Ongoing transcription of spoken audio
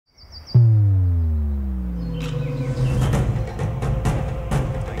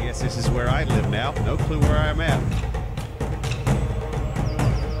where I live now. No clue where I'm at.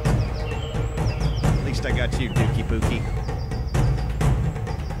 At least I got you, Dookie Pookie.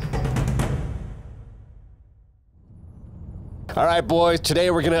 All right, boys, today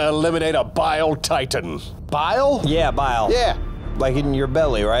we're gonna eliminate a bile titan. Bile? Yeah, bile. Yeah. Like in your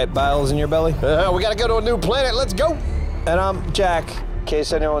belly, right? Bile's in your belly? We gotta go to a new planet, let's go! And I'm Jack, in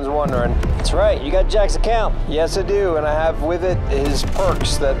case anyone's wondering. That's right, you got Jack's account. Yes, I do, and I have with it his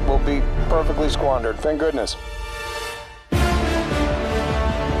perks that will be perfectly squandered. Thank goodness.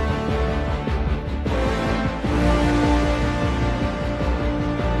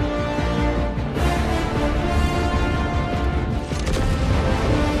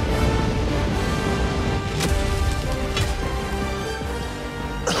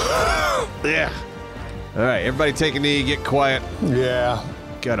 Yeah. All right, everybody take a knee, get quiet. Yeah.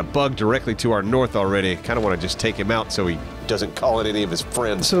 Got a bug directly to our north already. Kind of want to just take him out so he doesn't call in any of his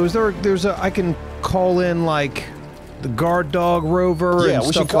friends. So is there's a, I can call in like the guard dog rover Yeah, and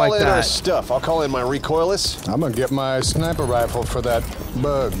we stuff should call like in our that. stuff. I'll call in my recoilless. I'm gonna get my sniper rifle for that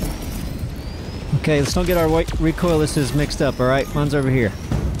bug. Okay, let's don't get our recoillesses mixed up, all right? Mine's over here.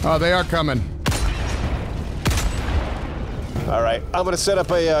 Oh, they are coming. All right, I'm gonna set up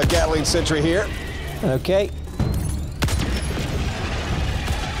a Gatling sentry here. Okay.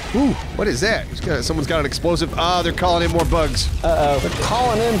 Ooh, what is that? Someone's got an explosive. Ah, they're calling in more bugs. Uh-oh. They're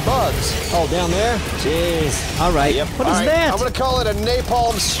calling in bugs. Oh, down there? Jeez. All right. Yep. What All is right, that? I'm gonna call it a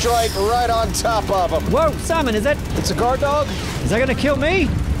napalm strike right on top of him. Whoa, Simon, is that... It's a guard dog? Is that gonna kill me?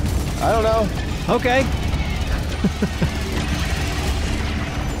 I don't know. Okay.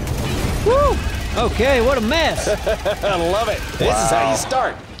 Woo! Okay, what a mess. I love it. This is how you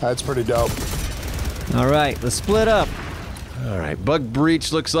start. That's pretty dope. All right, let's split up. All right, bug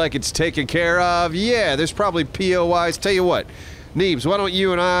breach looks like it's taken care of. Yeah, there's probably POIs. Tell you what, Neebs, why don't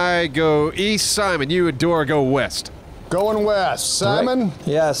you and I go east? Simon, you and Dora go west. Going west. Simon, Right.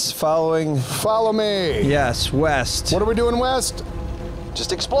 Yes, following. follow me. Yes, west. What are we doing west?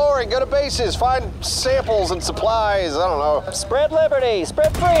 Just exploring, go to bases, find samples and supplies. I don't know. Spread liberty,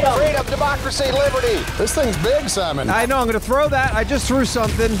 spread freedom. Freedom, democracy, liberty. This thing's big, Simon. I know, I'm gonna throw that. I just threw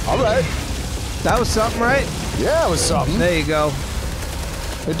something. All right. That was something, right? Yeah, it was something. There you go.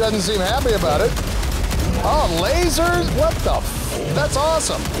 It doesn't seem happy about it. Oh, lasers? What the f? That's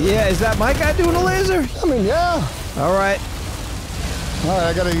awesome. Yeah, is that my guy doing a laser? I mean, yeah. All right. All right,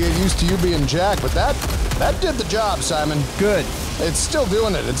 I gotta get used to you being Jack, but that did the job, Simon. Good. It's still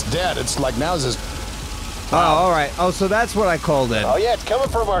doing it. It's dead. It's like now's his. Oh, all right. Oh, so that's what I called it. Oh yeah, it's coming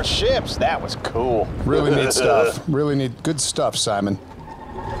from our ships. That was cool. Really neat stuff. Really neat. Good stuff, Simon.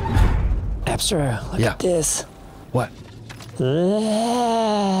 Abstra, look Yeah. at this. What?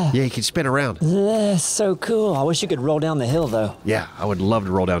 Ah, Yeah, you can spin around. so cool. I wish you could roll down the hill, though. Yeah, I would love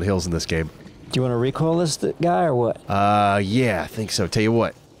to roll down hills in this game. Do you want to recoil this guy or what? Yeah, I think so. Tell you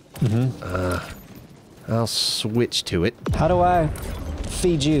what. I'll switch to it. How do I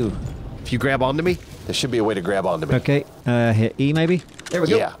feed you? If you grab onto me, there should be a way to grab onto me. Okay, hit E maybe? There we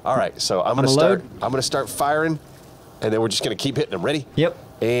go. Yeah, all right. So I'm gonna gonna start. load. I'm gonna start firing, and then we're just gonna keep hitting them. Ready? Yep.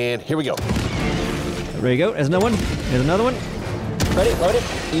 And here we go. There you go. There's another one. There's another one. Ready? Load it.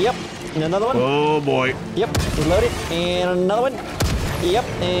 Yep. And another one. Oh boy. Yep. Reload it. And another one. Yep.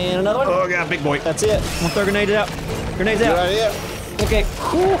 And another one. Oh god, big boy. That's it. I'm gonna throw grenades out. Grenades Good out. idea. Okay.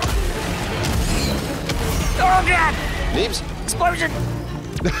 Whew. Oh, God! Neebs. Explosion!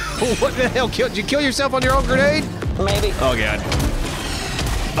 What the hell? Did you kill yourself on your own grenade? Maybe. Oh god.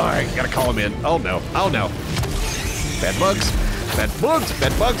 All right, gotta call him in. Oh no. Oh no. Bad bugs. Bad bugs.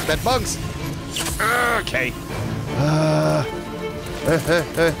 Bad bugs. Bad bugs. Okay.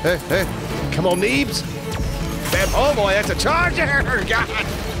 Come on, Neebs. Bad. Oh boy, that's a charger. God.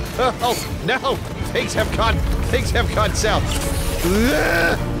 Oh no. Things have gone south.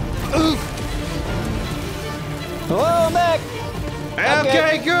 Oof. Hello, I'm back.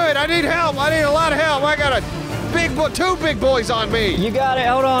 Okay, good. I need help. I need a lot of help. I got two big boys on me. You got it.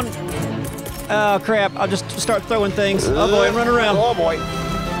 Hold on. Oh, crap. I'll just start throwing things. Oh, boy, and run around. Oh boy.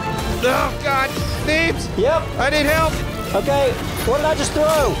 Oh God, Neebs. Yep. I need help. Okay. What did I just throw?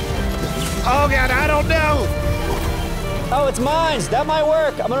 Oh God, I don't know. Oh, it's mines. That might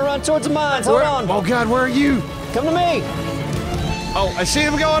work. I'm gonna run towards the mines. Hold on. Oh God, where are you? Come to me. Oh, I see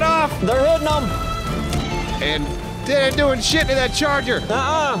them going off. They're hitting them. And they ain't doing shit to that charger.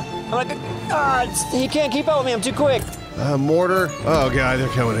 I'm like, he can't keep up with me. I'm too quick. Mortar. Oh God, they're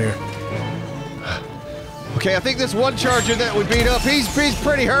coming here. Okay, I think this one charger that we beat up, he's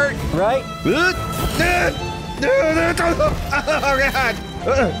pretty hurt. Right? Oh God.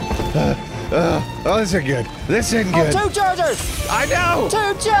 Oh, this isn't good. This isn't Oh, good. 2 chargers! I know! 2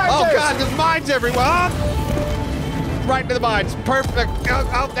 chargers! Oh, God, there's mines everywhere. Oh! Right into the mines. Perfect.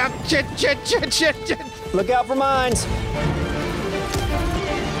 Oh, shit. Look out for mines.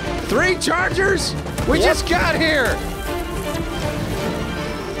 3 chargers? We Yep. just got here.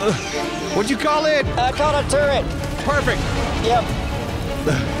 What'd you call in? I caught a turret. Perfect. Yep.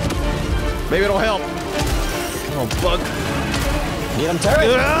 Maybe it'll help. Come on, bug. Get him, turret.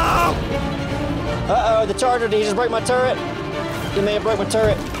 Oh! Uh-oh, the charger, did he just break my turret? He may have broke my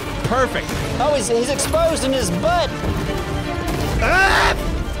turret. Perfect. Oh, he's exposed in his butt. Ah!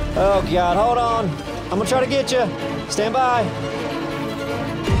 Oh, God, hold on. I'm gonna try to get you. Stand by.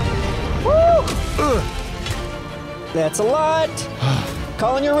 Woo! That's a lot.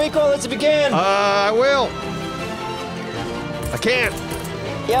 Calling your recoil as if you can. I will. I can't.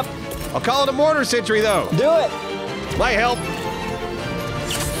 Yep, I'll call it a mortar sentry, though. do it. Might help.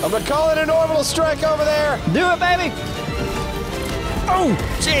 I'm gonna call it an orbital strike over there. Do it, baby. Oh,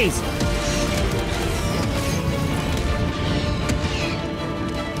 jeez.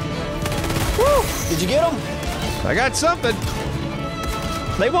 Woo! Did you get him? I got something.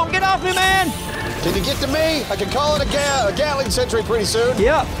 They won't get off me, man. Can you get to me? I can call it a Gatling sentry pretty soon.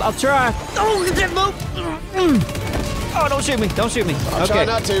 Yep, I'll try. Oh, get that move. Oh, don't shoot me. Don't shoot me. I'll try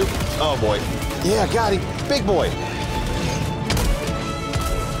not to. Oh, boy. Yeah, got him. Big boy.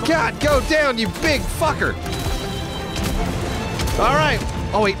 God, go down, you big fucker. All right.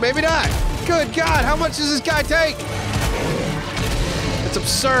 Oh, wait, maybe not. Good God, how much does this guy take? It's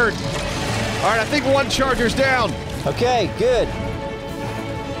absurd. All right, I think 1 charger's down. Okay, good.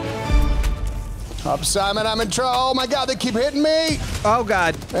 Up, Simon, I'm in trouble. Oh my God, they keep hitting me. Oh,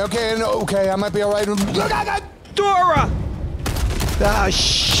 God. Okay, okay, I might be all right. Dora! Ah,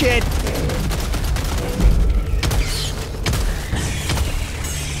 shit.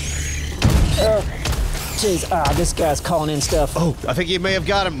 Jeez, this guy's calling in stuff. Oh, I think you may have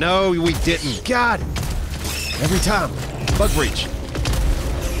got him. No, we didn't. God. Every time. Bug breach.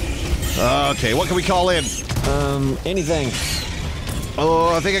 Okay, what can we call in? Anything.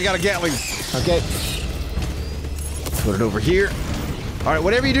 Oh, I think I got a Gatling. Okay. Put it over here. All right,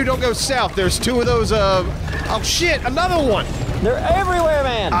 whatever you do, don't go south. There's 2 of those, oh shit, another one. They're everywhere,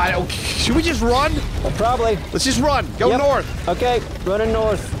 man. I don't, should we just run? Probably. Let's just run. Go Yep. north. Okay, running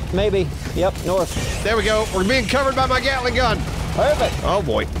north. Maybe. Yep, north. There we go. We're being covered by my Gatling gun. Perfect. Oh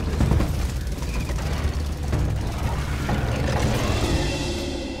boy.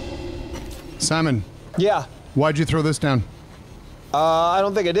 Simon, Yeah. why'd you throw this down? I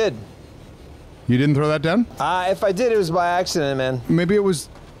don't think I did. You didn't throw that down? If I did, it was by accident, man. Maybe it was.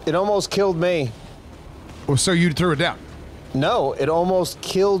 It almost killed me. Oh, so you threw it down? No, it almost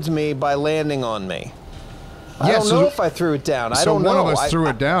killed me by landing on me. I Yeah, don't so- know if I threw it down. I so don't know. one of us threw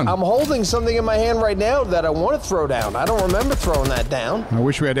it down. I'm holding something in my hand right now that I want to throw down. I don't remember throwing that down. I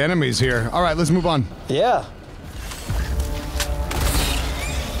wish we had enemies here. All right, let's move on. Yeah.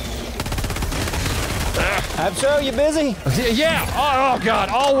 I'm sure you busy. Yeah. Oh God,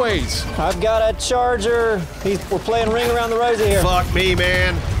 always. I've got a charger. We're playing ring around the rosy here. Fuck me,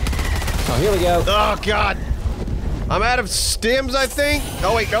 man. Oh, here we go. Oh God. I'm out of stims, I think.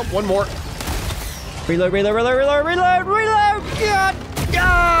 Oh wait, nope, 1 more. Reload, reload, reload, reload, reload, reload. God.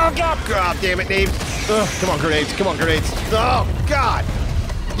 Oh God. God damn it, Neebs. Ugh, come on, grenades. Come on, grenades. Oh God.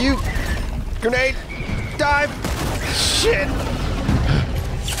 You grenade. Dive. Shit.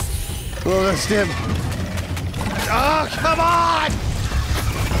 Oh, that's stim. Oh, come on!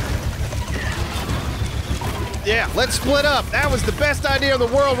 Yeah, let's split up. That was the best idea in the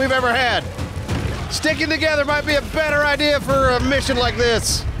world we've ever had. Sticking together might be a better idea for a mission like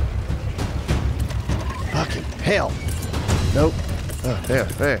this. Fucking hell. Nope. Yeah.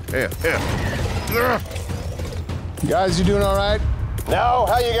 Guys, you doing all right? No,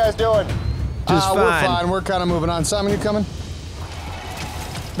 how you guys doing? Just We're fine. fine. We're kind of moving on. Simon, you coming?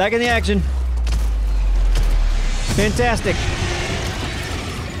 Back in the action. Fantastic.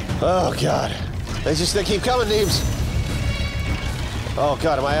 Oh God. They keep coming, Neebs. Oh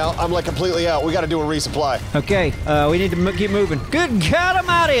God, am I out? I'm like completely out. We gotta do a resupply. Okay, we need to keep moving. Good God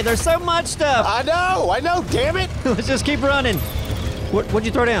Almighty, there's so much stuff. I know, damn it! Let's just keep running. What'd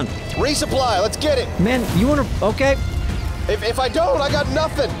you throw down? Resupply, let's get it. Man, you wanna, okay. If I don't, I got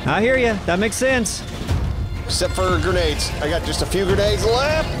nothing. I hear you, that makes sense. Except for grenades. I got just a few grenades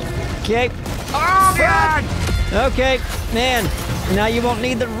left. Okay. Oh God! Okay, man, now you won't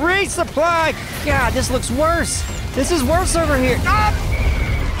need the resupply. God, this looks worse. This is worse over here. Ah!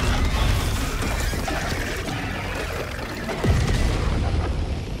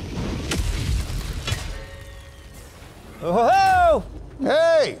 Oh,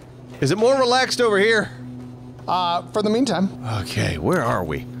 Hey! Is it more relaxed over here? For the meantime. Okay, where are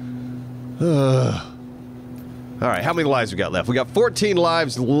we? All right, how many lives we got left? We got 14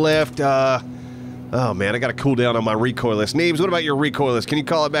 lives left. Oh man, I got to cool down on my recoilless. Neebs, what about your recoilless? Can you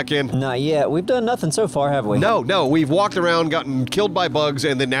call it back in? Not yet. We've done nothing so far, have we? No, we've walked around, gotten killed by bugs,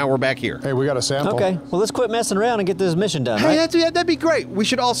 and then now we're back here. Hey, we got a sample. Okay, well, let's quit messing around and get this mission done, Hey, right? that'd be great. We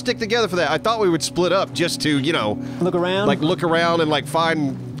should all stick together for that. I thought we would split up just to, you know... Look around? Like, look around and, like,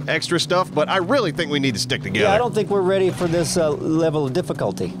 find extra stuff, but I really think we need to stick together. Yeah, I don't think we're ready for this level of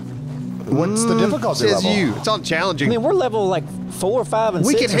difficulty. What's the difficulty Says level? you. It's all challenging. I mean, we're level like 4, 5, and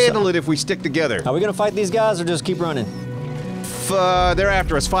 6. We can handle it if we stick together. Are we gonna fight these guys or just keep running? They're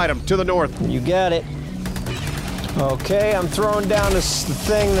after us. Fight them. To the north. You got it. Okay, I'm throwing down this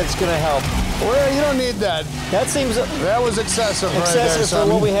thing that's gonna help. Well, you don't need that. That seems That was excessive right there, excessive for son.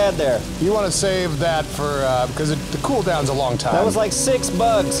 what we had there. You want to save that for, because the cooldown's a long time. That was like 6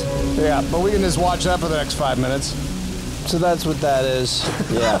 bugs. Yeah, but we can just watch that for the next 5 minutes. So that's what that is.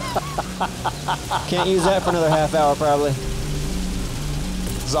 Yeah. Can't use that for another half hour, probably.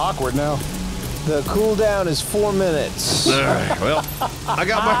 It's awkward now. The cooldown is 4 minutes. All right. Well, I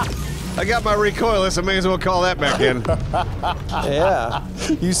got my recoilless. I may as well call that back in. Yeah.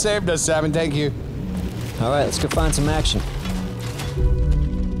 You saved us, Simon. Thank you. All right, let's go find some action.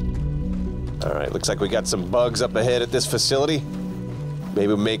 All right. Looks like we got some bugs up ahead at this facility. Maybe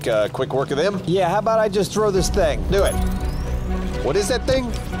we'll make quick work of them. Yeah, how about I just throw this thing? Do it. What is that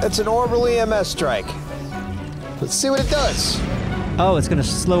thing? It's an orbital EMS strike. Let's see what it does. Oh, it's gonna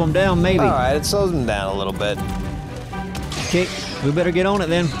slow them down, maybe. All right, it slows them down a little bit. Okay, we better get on it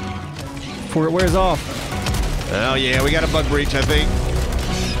then, before it wears off. Oh yeah, we got a bug breach, I think.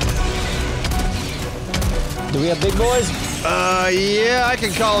 Do we have big boys? Yeah, I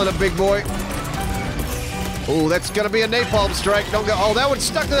can call it a big boy. Oh, that's gonna be a napalm strike. Don't go. Oh, that one's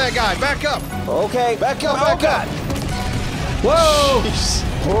stuck to that guy. Back up. Okay. Back up. Oh, Back God. up. Whoa! Jeez.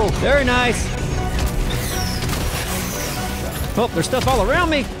 Very nice. Oh, there's stuff all around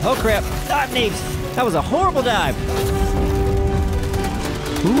me. Oh crap! Dive, Neebs. That was a horrible dive.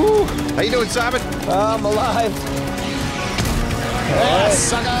 Ooh. How you doing, Simon? I'm alive. Hey,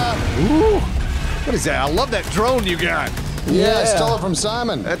 sucker! Ooh. What is that? I love that drone you got. Yeah, I stole it from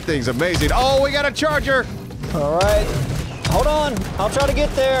Simon. That thing's amazing. Oh, we got a charger. All right. Hold on. I'll try to get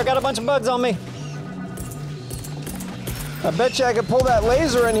there. I got a bunch of bugs on me. I bet you I could pull that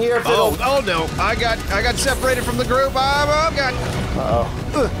laser in here if Oh, it'll... oh no! I got separated from the group. I got.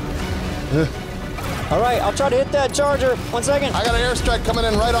 All right, I'll try to hit that charger. 1 second. I got an airstrike coming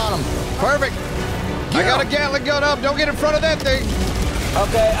in right on him. Perfect. I got a Gatling gun up. Don't get in front of that thing.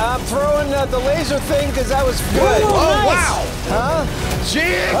 Okay, I'm throwing the laser thing because that was good. Oh nice. wow! Huh?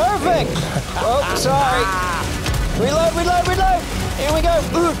 Jig. Perfect. Oh, sorry. Reload, reload, reload. Here we go.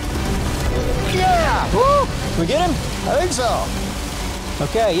 Yeah. Woo. We get him? I think so.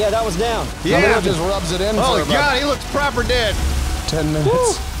 Okay, yeah, that was down. Yeah. It just rubs it in Oh for about God, he looks proper dead. 10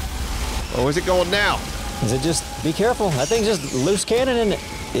 minutes. Oh, is it going now? Is it just, be careful. That thing's just loose cannon, isn't it?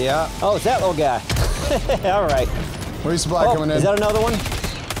 Yeah. Oh, it's that little guy. All right. Resupply Oh, coming in. is that another one?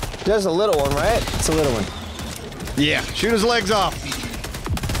 Just a little one, right? It's a little one. Yeah. Shoot his legs off.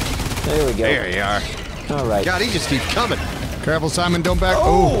 There we go. There you are. All right. God, he just keeps coming. Careful, Simon. Don't back.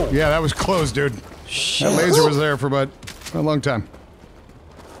 Oh, yeah, that was close, dude. That laser was there for about a long time.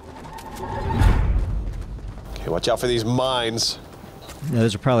 Okay, watch out for these mines. No,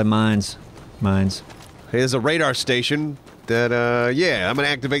 those are probably mines. Mines. Hey, there's a radar station that, yeah, I'm gonna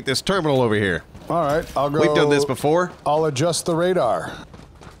activate this terminal over here. All right, I'll go. We've done this before. I'll adjust the radar.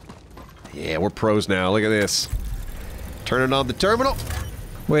 Yeah, we're pros now. Look at this. Turning on the terminal.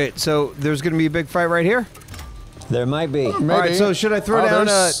 Wait, so there's gonna be a big fight right here? There might be. Maybe. All right, so should I throw down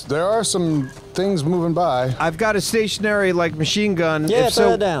There are some things moving by. I've got a stationary, like, machine gun. Yeah, If throw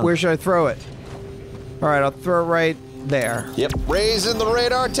so, it down. where should I throw it? All right, I'll throw it right there. Yep, raising the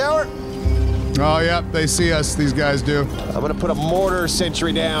radar tower. Oh, yeah, they see us. These guys do. I'm gonna put a mortar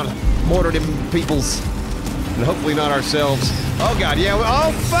sentry down. Mortar them peoples. And hopefully not ourselves. Oh God, yeah.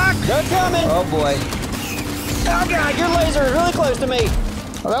 Oh fuck! They're coming. Oh boy. Oh God, your laser is really close to me.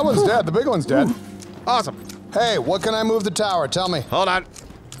 Oh, that one's dead. The big one's dead. Awesome. Hey, what can I move the tower? Tell me. Hold on.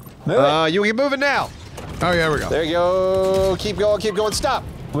 Move it. You can move it now. Oh, yeah, we go. There you go. Keep going. Keep going. Stop.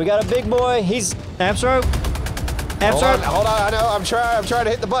 We got a big boy. He's absro. Hold on. Absro. Hold on. I know. I'm trying to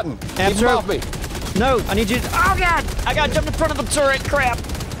hit the button. Keep him Absro. off me. No, I need you to. Oh God! I got jumped in front of the turret. Crap.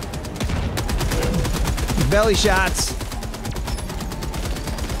 Belly shots.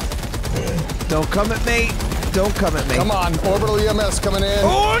 Don't come at me. Don't come at me. Come on, orbital EMS coming in.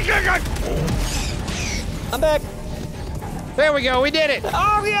 Oh God! I'm back. There we go. We did it.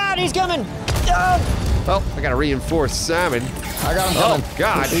 Oh, God, he's coming. Oh, Oh, I got to reinforce Simon. I got him coming. Oh,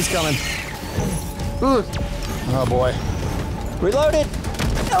 God. He's coming. Ugh. Oh, boy. reloaded.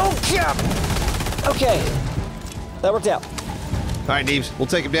 Oh, God. Okay. That worked out. All right, Neebs, we'll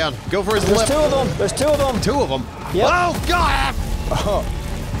take him down. Go for his There's left. two of them. There's two of them. Two of them? Yep. Oh, God! Oh.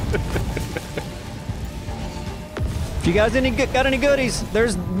 If you guys got any goodies,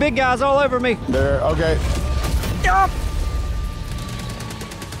 there's big guys all over me. There, okay.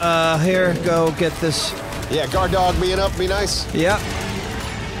 Here, go get this. Yeah, guard dog being up, be nice. Yep.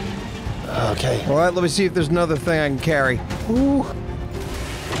 Okay. All right, let me see if there's another thing I can carry. Ooh.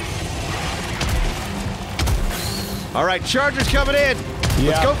 All right, Charger's coming in. Let's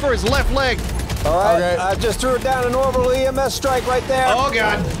Yeah. go for his left leg. All right, Okay. I just threw it down an orbital EMS strike right there. Oh,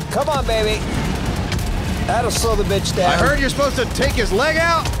 God. Come on, baby. That'll slow the bitch down. I heard you're supposed to take his leg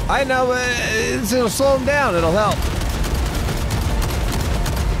out. I know, but it'll slow him down. It'll help.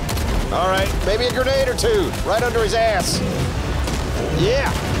 All right, maybe a grenade or two right under his ass. Yeah,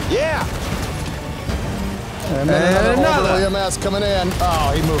 yeah. And then And another another. orbital EMS coming in.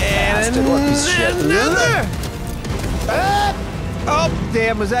 Oh, he moved And past it. What a piece of shit. another. Oh,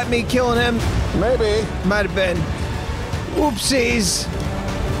 damn, was that me killing him? Maybe. Might have been. Whoopsies.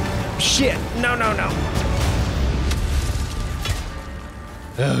 Shit. No, no, no.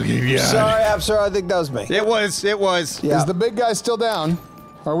 Okay, yeah. Sorry, I'm sorry. I think that was me. It was. Yeah. Is the big guy still down?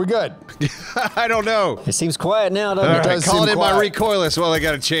 Are we good? I don't know. It seems quiet now, All doesn't right, it? does call it seem in my quiet. recoilless while I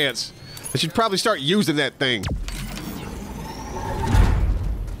got a chance. I should probably start using that thing.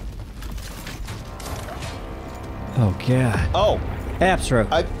 Oh, God. Oh, Abstro.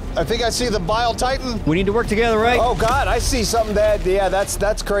 I think I see the Bile Titan. We need to work together, right? Oh God, I see something that. Yeah,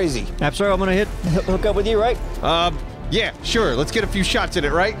 that's crazy. Abstro, I'm gonna hook up with you, right? Yeah, sure. Let's get a few shots in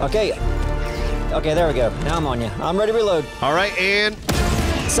it, right? Okay. Okay, there we go. Now I'm on you. I'm ready to reload. All right, and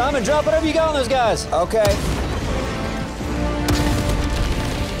Simon, drop whatever you got on those guys. Okay.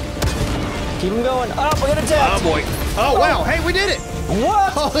 Keep them going. Oh, we're gonna attack. oh boy. Oh wow. Hey, we did it.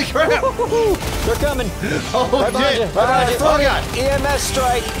 What? Holy crap. They're coming. Oh, Right behind you. shit. Right behind you. Oh God. EMS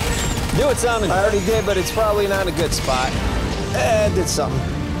strike. Do it, Simon. I already did, but it's probably not a good spot. Did something.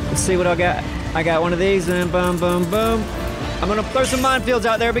 Let's see what I got. I got one of these, and boom, boom, boom. I'm gonna throw some minefields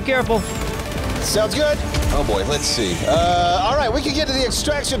out there. Be careful. Sounds good. Oh boy. Let's see. All right, we can get to the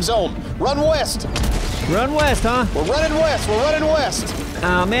extraction zone. Run west. Run west, huh? We're running west. We're running west.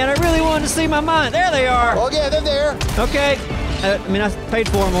 Oh man, I really wanted to see my mine. There they are. Oh yeah, they're there. Okay. I mean, I paid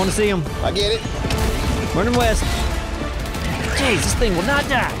for them. I want to see them. I get it. Running west. Jeez, this thing will not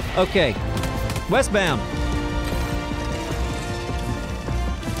die. Okay. Westbound.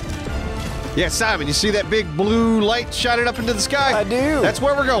 Yeah, Simon, you see that big blue light shining up into the sky? I do. That's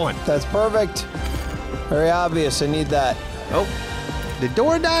where we're going. That's perfect. Very obvious. I need that. Oh, did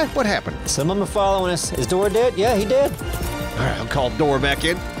Dora die? What happened? Some of them are following us. Is Dora dead? Yeah, he did. All right, I'll call Dora back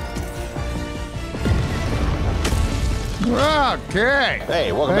in. Okay.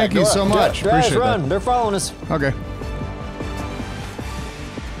 Hey, welcome Thank back, you Dora. so much. Guys, Appreciate run. They're following us. that. Okay.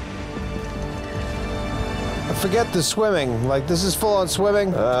 I forget the swimming. Like this is full on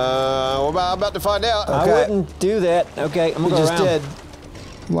swimming. We're about to find out. I Okay. wouldn't do that. Okay, I'm We gonna go just around. did.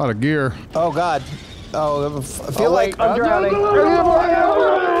 A lot of gear. Oh God. Oh, I feel like wait. I'm drowning.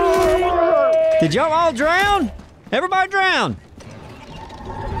 Did y'all all drown? Everybody drown.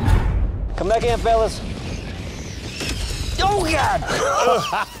 Come back in, fellas. Oh, God.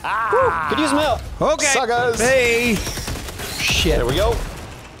 Could use some help. Okay. Suckers. Hey. Shit. There we go.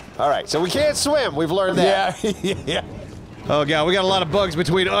 All right, so we can't swim. We've learned that. Yeah. yeah. Oh, God, we got a lot of bugs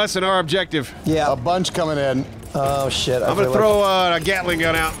between us and our objective. Yeah. A bunch coming in. Oh shit. I'm going to throw a Gatling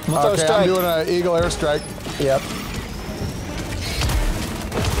gun out. I'm gonna throw a Okay, I'm strike. doing an Eagle airstrike. Yep.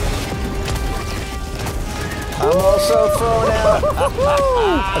 I'm also throwing out.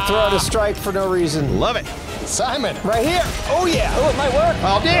 I throw out a strike for no reason. Love it. Simon. Right here. Oh yeah. Oh, it might work.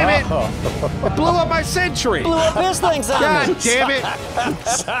 Oh, damn it. It blew up my sentry. Blew up this thing, Simon. God damn it.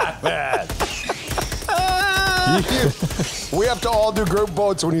 We have to all do group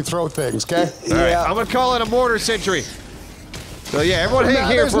votes when you throw things, okay? All right, Yeah. I'm going to call it a mortar sentry. So, yeah, everyone hang Nah,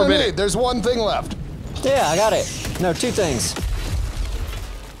 here there's for a no minute. need. There's one thing left. Yeah, I got it. No, two things.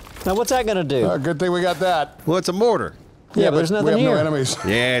 Now, what's that gonna do? Good thing we got that. Well, it's a mortar. yeah, but there's we nothing have here. no enemies.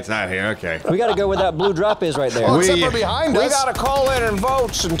 Yeah, it's not here. Okay. We gotta go where that blue drop is right there. Oh, except We- for behind We us. gotta call in and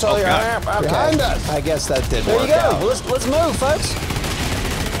votes until you're God. happy. Okay. Behind us. I guess that did There work you go. out. Let's move, folks.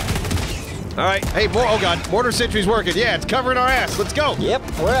 All right. Hey, oh, God. Mortar sentry's working. Yeah, it's covering our ass. Let's go. Yep,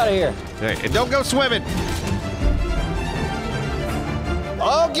 we're out of here. Hey, and don't go swimming.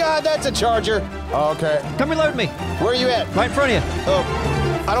 Oh, God, that's a charger. Okay. Come reload me. Where are you at? Right in front of you.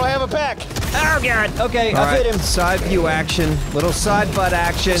 Oh, I don't have a pack. Oh, God. Okay, All I've hit right, him. side view action. Little side butt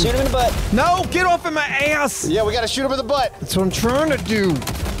action. Shoot him in the butt. No, get off of my ass. Yeah, we gotta shoot him in the butt. That's what I'm trying to do.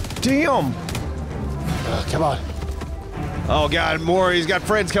 Damn. Come on. Oh, God, more. He's got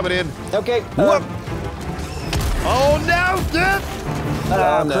friends coming in. Okay. Whoop. Oh, no.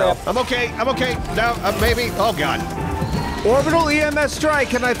 Oh, no. crap. I'm okay. I'm okay. No, maybe. Oh, God. Orbital EMS strike.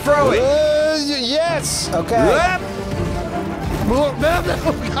 Can I throw it? Yes. Okay. Whoop.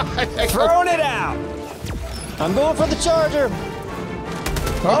 Throwing it out. I'm going for the charger.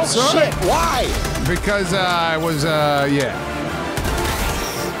 Oh, sorry. shit. Why? Because I was, yeah.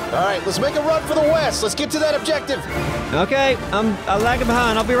 All right, let's make a run for the west. Let's get to that objective. Okay, I'm lagging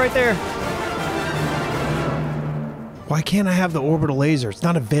behind. I'll be right there. Why can't I have the orbital laser? It's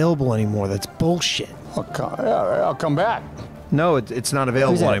not available anymore. That's bullshit. I'll come back. No, it's not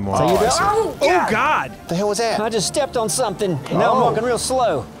available Who's that? anymore. Is that you, Bill? Oh, God. What the hell was that? I just stepped on something. And now I'm walking real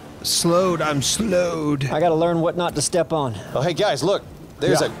slow. Slowed. I'm slowed. I gotta learn what not to step on. Oh, hey, guys, look.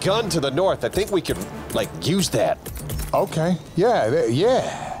 There's Yeah. a gun to the north. I think we could, like, use that. Okay. Yeah,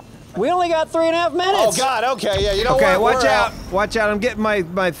 yeah. We only got 3.5 minutes. Oh, God, okay, yeah, you know Okay, what? watch We're out. Watch out. I'm getting my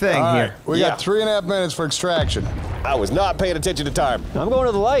thing All right. here. We Yeah. got 3.5 minutes for extraction. I was not paying attention to time. I'm going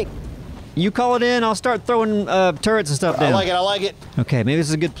to the light. You call it in, I'll start throwing turrets and stuff down. I like it. Okay, maybe this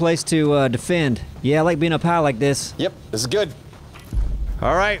is a good place to defend. Yeah, I like being up high like this. Yep, this is good.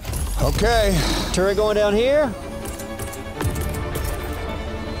 All right. Okay. Turret going down here.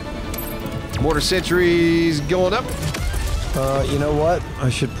 Mortar sentries going up. You know what? I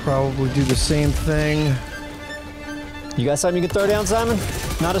should probably do the same thing. You got something you can throw down, Simon?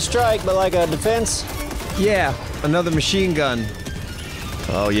 Not a strike, but like a defense? Yeah, another machine gun.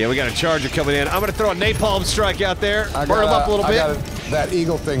 Oh, yeah, we got a charger coming in. I'm going to throw a napalm strike out there. Burn him up a little bit. That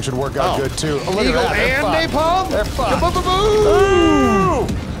eagle thing should work out Oh. good, too. Oh, look Eagle at that. They're and fun. napalm? They're fun. Kaboom!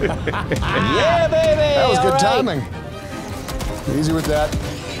 Yeah, baby! That was All good right. timing. Easy with that.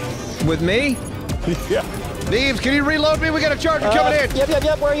 With me? Yeah. Neebs, can you reload me? We got a charger coming in.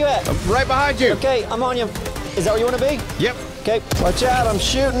 Yep. Where are you at? Right behind you. Okay, I'm on you. Is that where you want to be? Yep. Okay. Watch out, I'm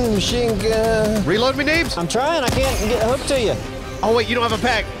shooting machine gun. Reload me, Neebs. I'm trying. I can't get hooked to you. Oh, wait, you don't have a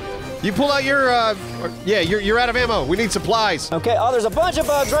pack. You pull out your, you're out of ammo. We need supplies. Okay. Oh, there's a bunch of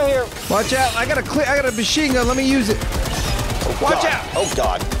bugs right here. Watch out, I got a machine gun, let me use it. Watch out! Oh,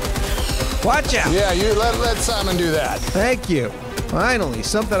 God. Watch out! Yeah, you let Simon do that. Thank you. Finally,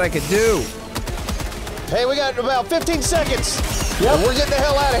 something I could do. Hey, we got about 15 seconds. Yep. We're getting the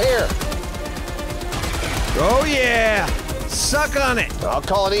hell out of here. Oh yeah! Suck on it! I'll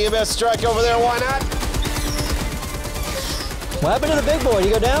call an EMS strike over there, why not? What happened to the big boy?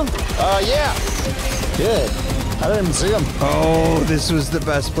 You go down? Yeah. Good. I didn't even see him. Oh, this was the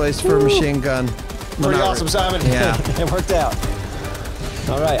best place for a machine gun. Pretty Not awesome, Simon. Yeah. It worked out.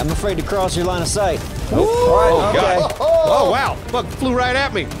 All right, I'm afraid to cross your line of sight. Oh, Okay. God. Oh, wow. Bug flew right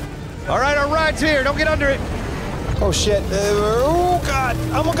at me. All right, our ride's here. Don't get under it. Oh shit. Oh god,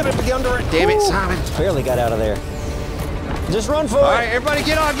 I'm gonna be under it. Damn it, Simon. Barely got out of there. Just run for All it. right, everybody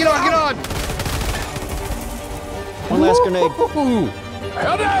get on, get on, get on. One last grenade.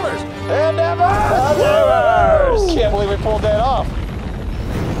 Helldivers! Helldivers! Can't believe we pulled that off.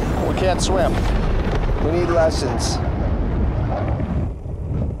 We can't swim. We need lessons.